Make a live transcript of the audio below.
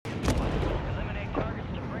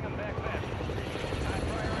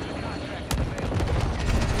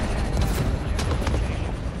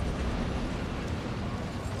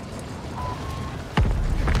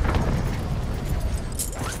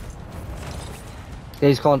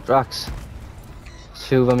These contracts. There's a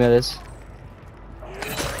few of them, here it is.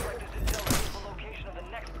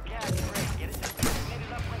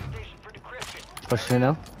 Pushing it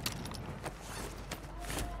now.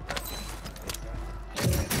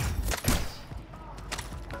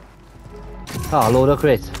 Ah, load of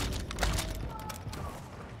crate.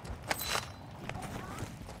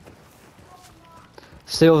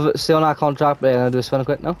 Stay on our contract, but I'm gonna do this one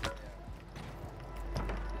quick now.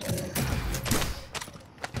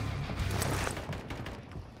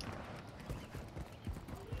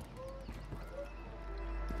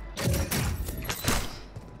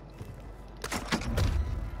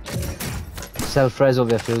 Self-res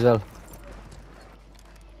over here for you as well.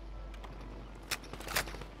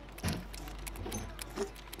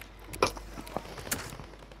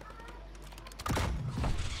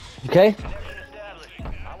 Okay.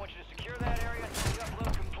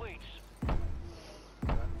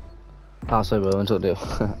 Ah, sorry bro, I told you.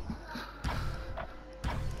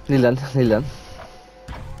 Kneel down, kneel down.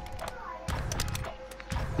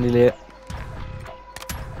 Kneel here.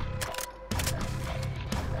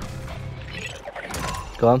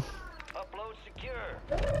 Go on. Upload secure.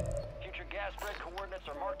 Future gas spread coordinates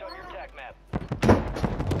are marked on your TAC map.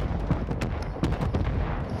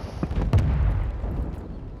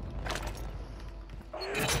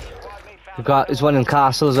 We've got there's one in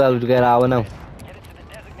Castle as well to get our now. Get it to the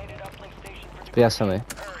designated uplink station for Yes, for me.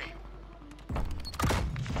 hurry.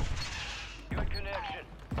 Good connection.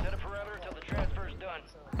 Set a perimeter till the transfer's done.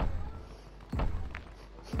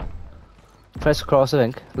 Press across, I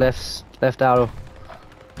think. Left arrow.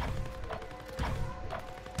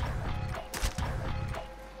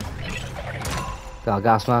 Got a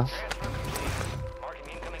gas mask. Marking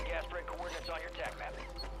incoming gas spread coordinates on your TAC map.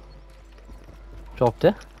 Dropped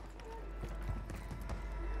it.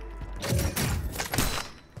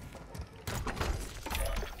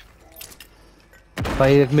 Buy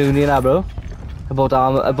a Mooney now, bro. I bought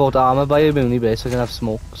armor. Buy a Mooney base so I can have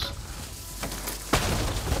smokes.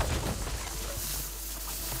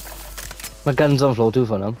 My gun's on floor too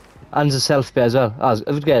for now. And a self pay as well. I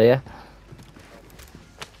would get it, yeah.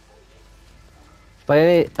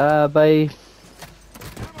 By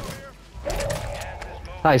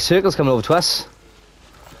Hi, circle's coming over to us.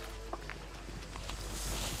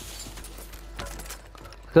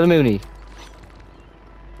 Got a Mooney.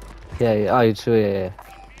 Yeah, oh, you too, yeah.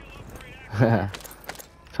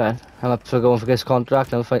 Fine. I'm up for going for this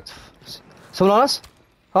contract now. Fight. Someone on us?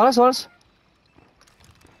 On us?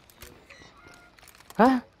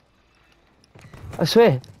 Huh? I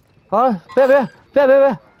swear. On us. Bear.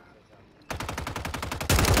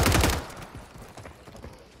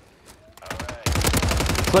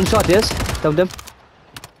 One shot, yes. Downed him.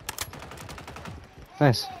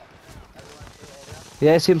 Nice.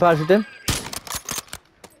 Yeah, I see him parachuting.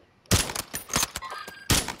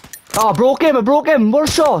 Oh, I broke him. What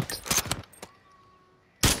a shot.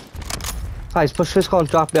 Guys, push this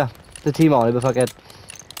contract there. The team on it before I get.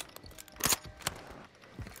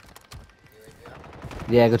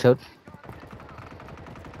 Yeah, good shot.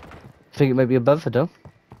 I think it might be above it though.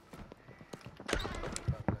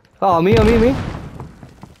 Oh, me. Right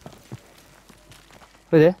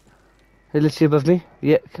there. They're literally above me.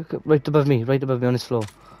 Yeah, right above me on this floor.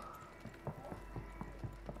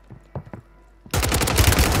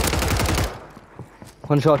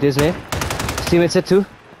 One shot, isn't it? Teammates hit two.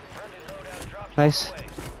 Nice.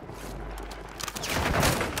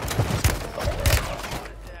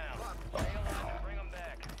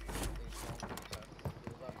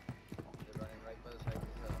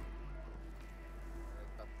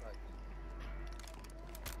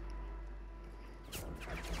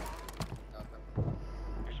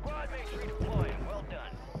 Your squad mates redeploying. Well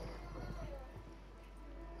done.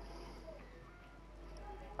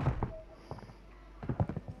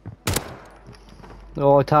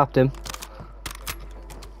 Oh, I tapped him.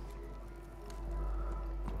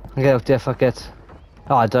 I get up there, fuck it.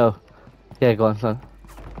 Oh, I do. Yeah, go on.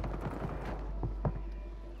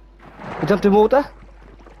 You jumped in water?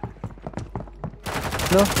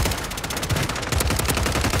 No?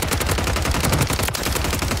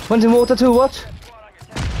 One's in water too, watch.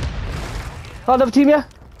 Oh, another team, yeah?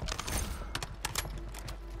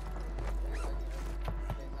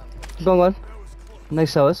 Go on.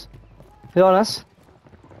 Nice hours. They're on us.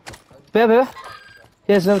 Bear. Yeah,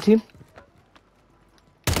 there's another team.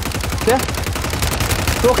 Yeah.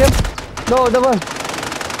 Broke him. No, another one.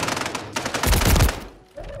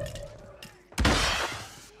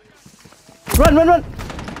 Run.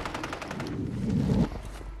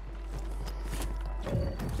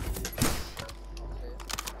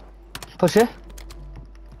 Push it.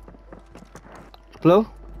 Blue.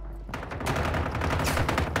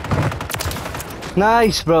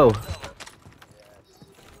 Nice, bro.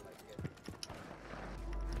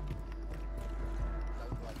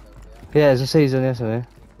 Yeah, there's a season yesterday.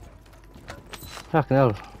 Fucking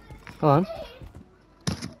hell. Come on.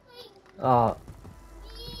 Oh.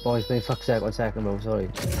 Boys, been fuck's sake, 1 second, bro, sorry.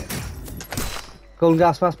 Golden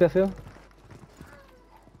gas mask, for you?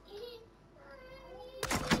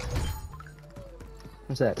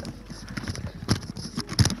 One sec.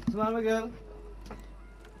 Come on, my girl.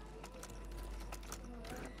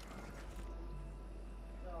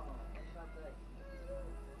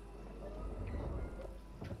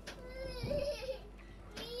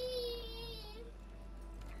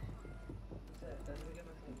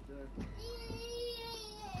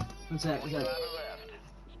 One sec. Driver left.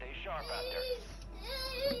 Stay sharp out there.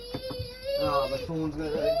 Oh, my phone's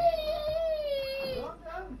gonna ring.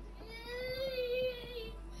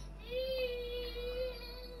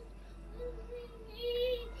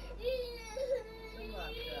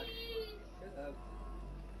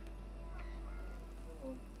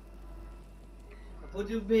 Would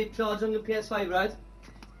you be charged on your PS5, right?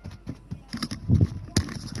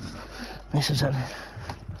 Nice and something.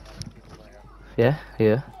 Yeah,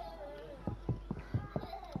 yeah.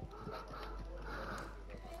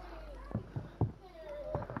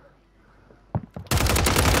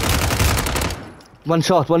 One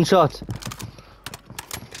shot, one shot.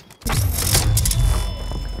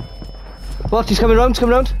 What? He's coming round, he's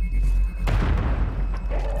coming round.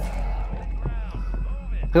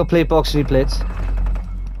 I got plate box, need plates.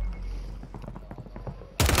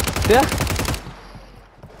 Yeah?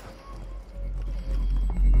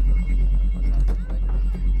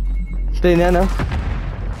 Stay in there now.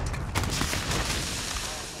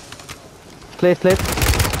 Plate, plate.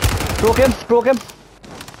 Broke him, broke him.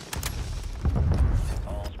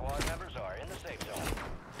 All squad members are in the safe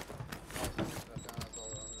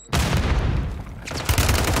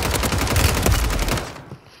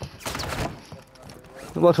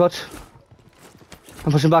zone. Watch, watch.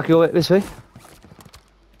 I'm pushing back your way, this way.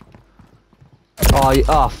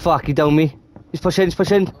 Oh, fuck, he downed me. He's pushing, he's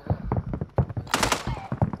pushing.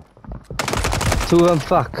 Two of them,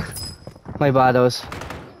 fuck. My bad, I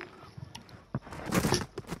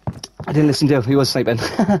didn't listen to him, he was sniping.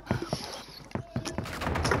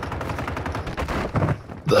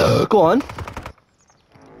 Go on.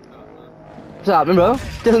 What's happening, bro?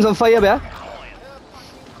 Dylan's on fire, yeah?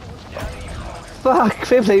 Fuck,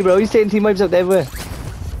 fair play, bro. He's taking team wipes out everywhere.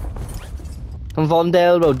 From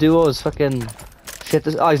Vondel, bro. Duos, fucking shit.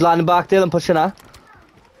 Oh, he's landing back, Dylan, pushing her.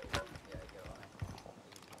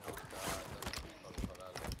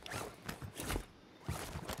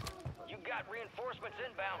 You got reinforcements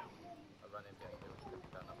inbound.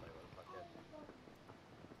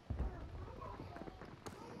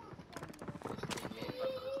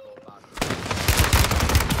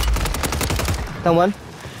 Down one.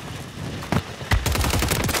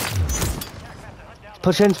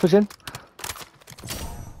 Push in, push in.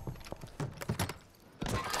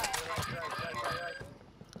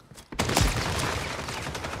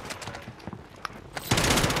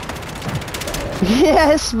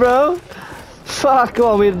 Yes, bro. Fuck, come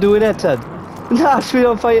on, we're doing it, Ted. Nah, we're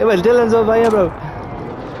on fire. Well, Dylan's on fire, bro.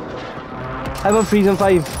 I'm on freeze on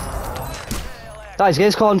 5. Guys, get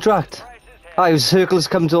his contract. His circles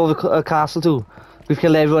come to over castle too. We've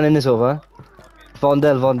killed everyone in this over.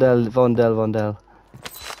 Vondel, Vondel, Vondel, Vondel.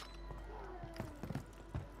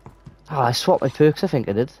 Oh, I swapped my perks, I think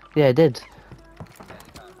I did. Yeah, I did.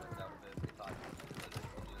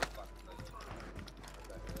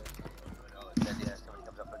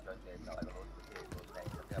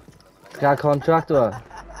 Got a contract or?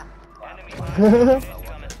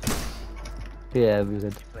 Yeah, we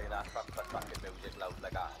good.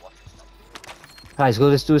 Guys, go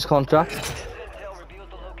let's do his contract. Intel reveals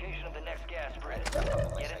the location of the next gas spread.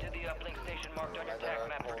 Get into the uplink station marked on your tac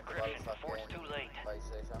map for decryption before it's too late.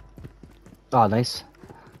 Oh, nice.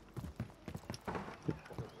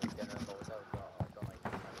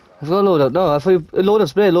 I've got a loadout. No, I thought you loadout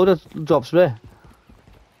spray, loadout drop spray.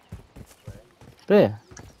 Spray.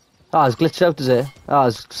 Ah, it's glitched out, is it? Ah,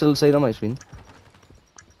 it's still saying on my screen.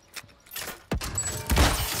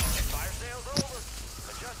 Fire sales over.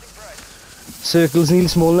 Adjusting price. Circles need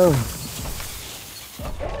small now.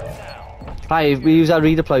 Hi, we use our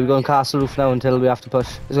redeploy. We go on castle roof now until we have to push.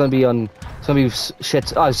 It's gonna be on. It's gonna be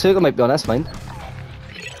shit. Oh, circle might be on. That's fine.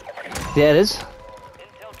 Yeah, it is.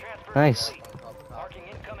 Intel transfer Nice. complete. Marking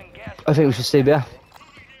incoming gas. I think we should stay there.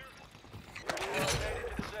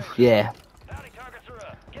 Yeah. Bounty targets are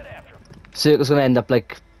up. Get after 'em. Circle's gonna end up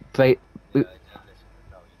like right.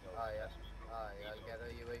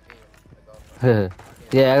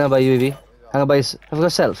 Yeah, I'm gonna buy UAV. I'm gonna buy. I've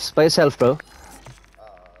got self. Buy yourself, bro.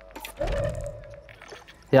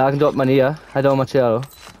 Yeah, I can drop money here. I don't have much here though.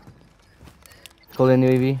 Call in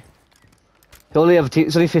UAV. You only have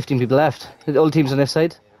there's only 15 people left. All the teams on this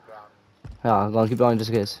side. Yeah, I'm gonna keep going just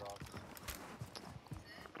in case.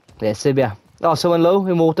 Yeah, Sibia. Oh, someone low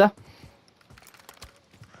in water.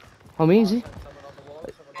 Oh, me, is he?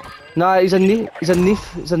 Nah, he's underneath. He's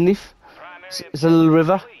underneath. He's underneath. It's a little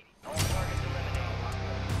river.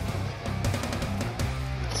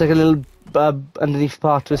 It's like a little underneath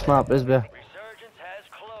part to this map, isn't it?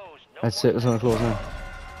 That's it. It's not close now.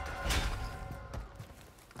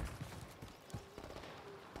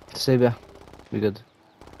 Sibia. Be good.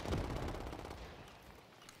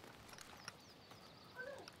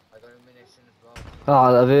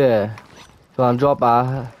 Oh, love it. Go on, drop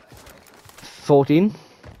 14,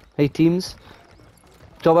 8 teams.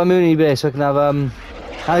 Drop a Mooney base so I can have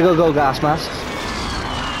I go gas masks.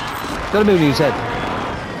 Got a Mooney, you said.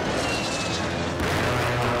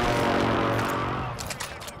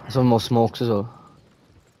 Some more smokes as well.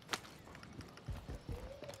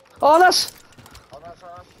 Oh, that's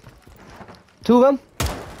 2 of them.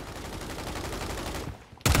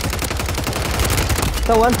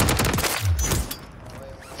 That one.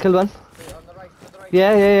 Killed one.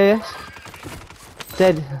 Yeah.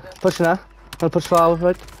 Dead. Pushing her. I'll push forward,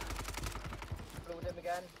 right? Explode him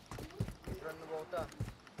again. He's running the water.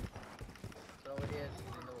 Don't know where he is.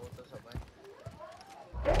 He's in the water somewhere.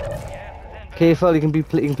 Careful, you can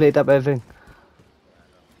plate up everything.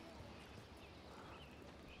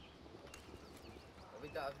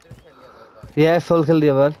 Yeah, full kill the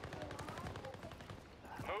other one.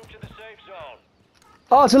 Move to the safe zone.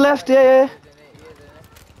 Oh, to the left, yeah.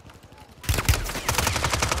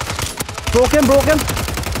 Broken.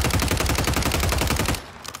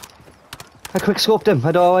 I quick scoped him.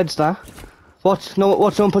 I don't know what's that. What? No,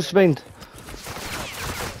 what's no one pushed behind?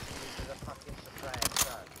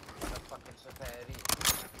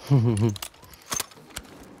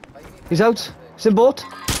 He's out. He's in boat.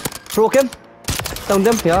 Broke him. Downed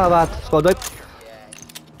him. Yeah, bad. Squad wipe.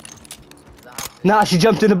 Nah, she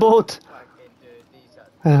jumped in the boat.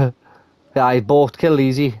 Yeah, boat kill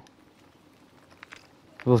easy.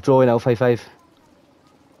 We're drawing out 5-5.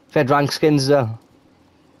 Fed rank skins though.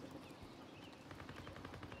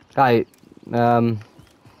 Right,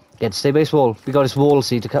 get stay base wall. We got this wall,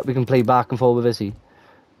 see, to cut. We can play back and forward with this, see.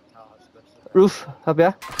 Roof, up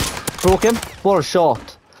here. Broke him. What a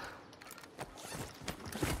shot.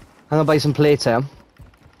 I'm gonna buy some plates here.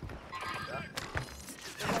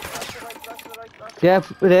 Yeah,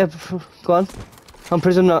 we're there. Go on. I'm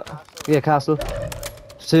prison. Yeah, castle.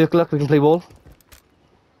 Circle, look, we can play wall.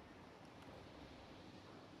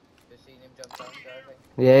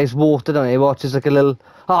 Yeah, it's water down here. Watch, it's like a little.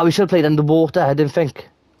 Oh, we should have played underwater. I didn't think.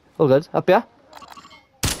 All good. Up here.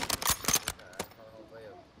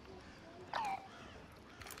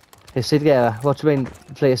 Hey, sit together. Watch me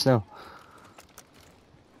place now.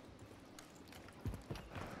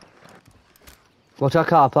 Watch our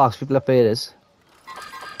car parks. People up here. It is.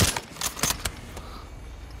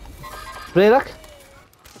 Play luck.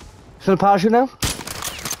 He's gonna parachute now.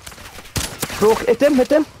 Broke. Hit him.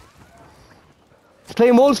 He's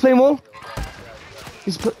playing wall.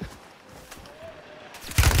 He's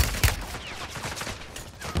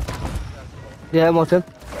yeah, I'm watching.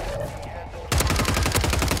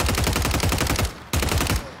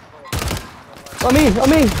 On me.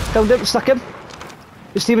 Down him, stuck him.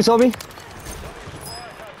 His teammates on me.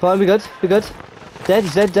 Come on, we good. Dead,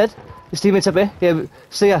 he's dead. His teammates up here. Yeah,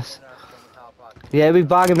 see us. Yeah, we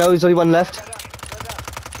bag him now, there's only one left.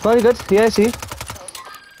 Come on, you good? Yeah, see.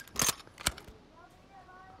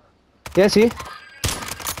 Yeah, see.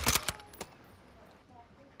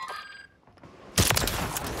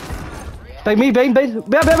 Bang me. Bear.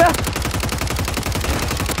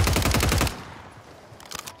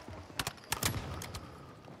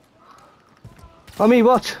 On me,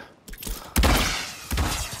 watch.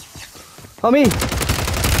 On me.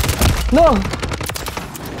 No.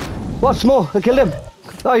 Watch more. I killed him.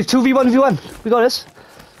 Oh, he's 2v1v1. We got this.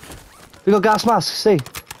 We got gas masks. See.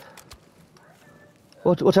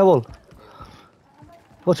 Watch our wall.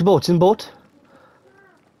 Watch the boat. It's in boat.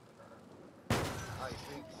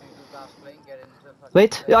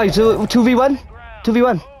 Wait. Yeah, he's 2v1.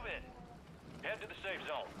 2v1. Head to the safe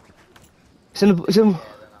zone. He's in.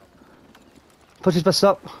 Put his best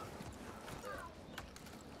up.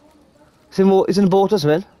 He's in the boat or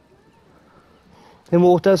something. In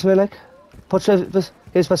water or something like. Put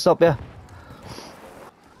his best up, yeah.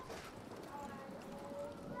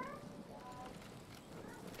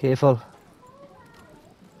 Careful.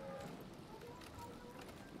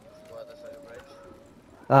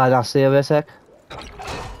 Ah, nasty over a sec.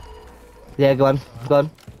 Yeah, go on, go on.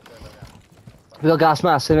 We got gas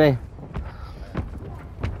mask, haven't we?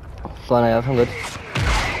 Go on, I have, I'm good.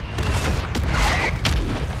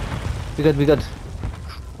 We good.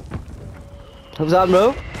 How's that,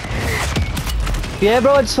 bro? Yeah,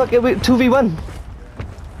 bro, it's fucking 2v1.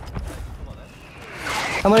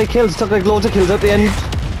 How many kills? Took like loads of kills at the end.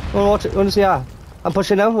 Want to see? Yeah, I'm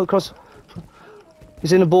pushing now across.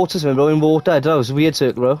 He's in a boat or something, bro. In water. I don't know. It's a weird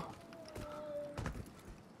circle, bro.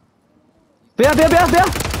 Bear!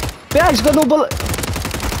 He's got no bullet.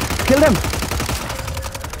 Kill him.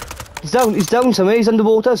 He's down somewhere. He's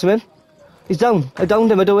underwater or something. He's down. I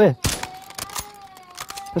downed him. I don't know where.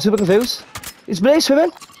 I'm super confused. He's below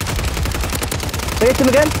swimming. I hit him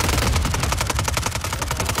again.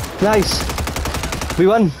 Nice. We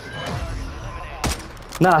won.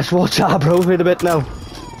 Nice, watch out, bro. Wait a bit now.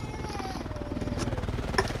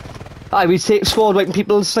 Aye, we take squad wiping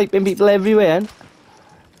people, sniping people everywhere.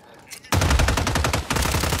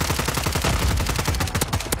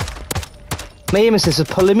 My aim assist is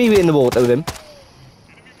pulling me in the water with him.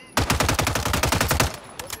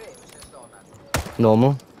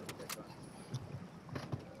 Normal.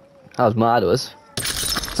 That was mad, it was.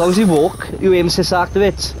 As long as you walk, your aim assist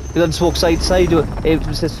activates. You don't just walk side to side, do aim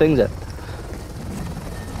assist things there.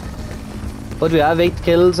 What do we have? 8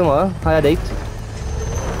 kills and what? I had 8.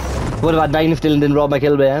 Would have had 9 if Dylan didn't rob my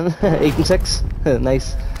kill by 8 and 6.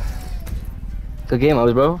 Nice. Good game, I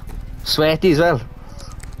was, bro. Sweaty as well.